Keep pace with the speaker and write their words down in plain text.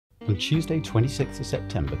On Tuesday 26th of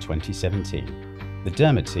September 2017, the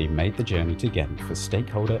DERMA team made the journey to Ghent for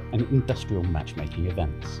stakeholder and industrial matchmaking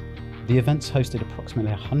events. The events hosted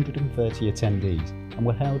approximately 130 attendees and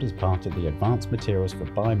were held as part of the Advanced Materials for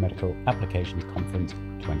Biomedical Applications Conference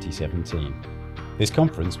 2017. This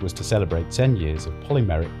conference was to celebrate 10 years of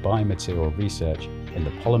polymeric biomaterial research in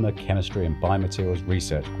the Polymer Chemistry and Biomaterials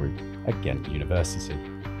Research Group at Ghent University.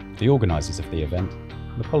 The organisers of the event,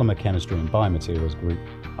 the Polymer Chemistry and Biomaterials Group,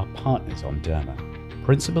 are partners on DERMA.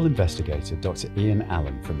 Principal investigator Dr. Ian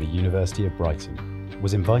Allen from the University of Brighton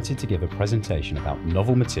was invited to give a presentation about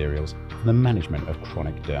novel materials for the management of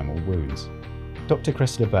chronic dermal wounds. Dr.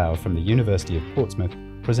 Cressida Bauer from the University of Portsmouth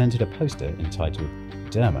presented a poster entitled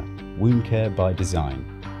DERMA, Wound Care by Design,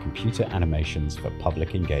 Computer Animations for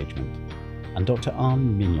Public Engagement. And Dr.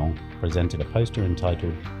 Arne Mignon presented a poster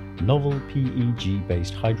entitled Novel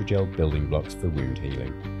PEG-based Hydrogel Building Blocks for Wound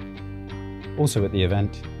Healing. Also at the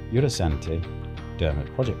event, Eurosante, DERMA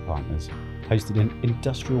project partners, hosted an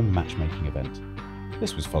industrial matchmaking event.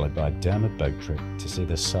 This was followed by a DERMA boat trip to see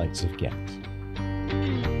the sights of Ghent.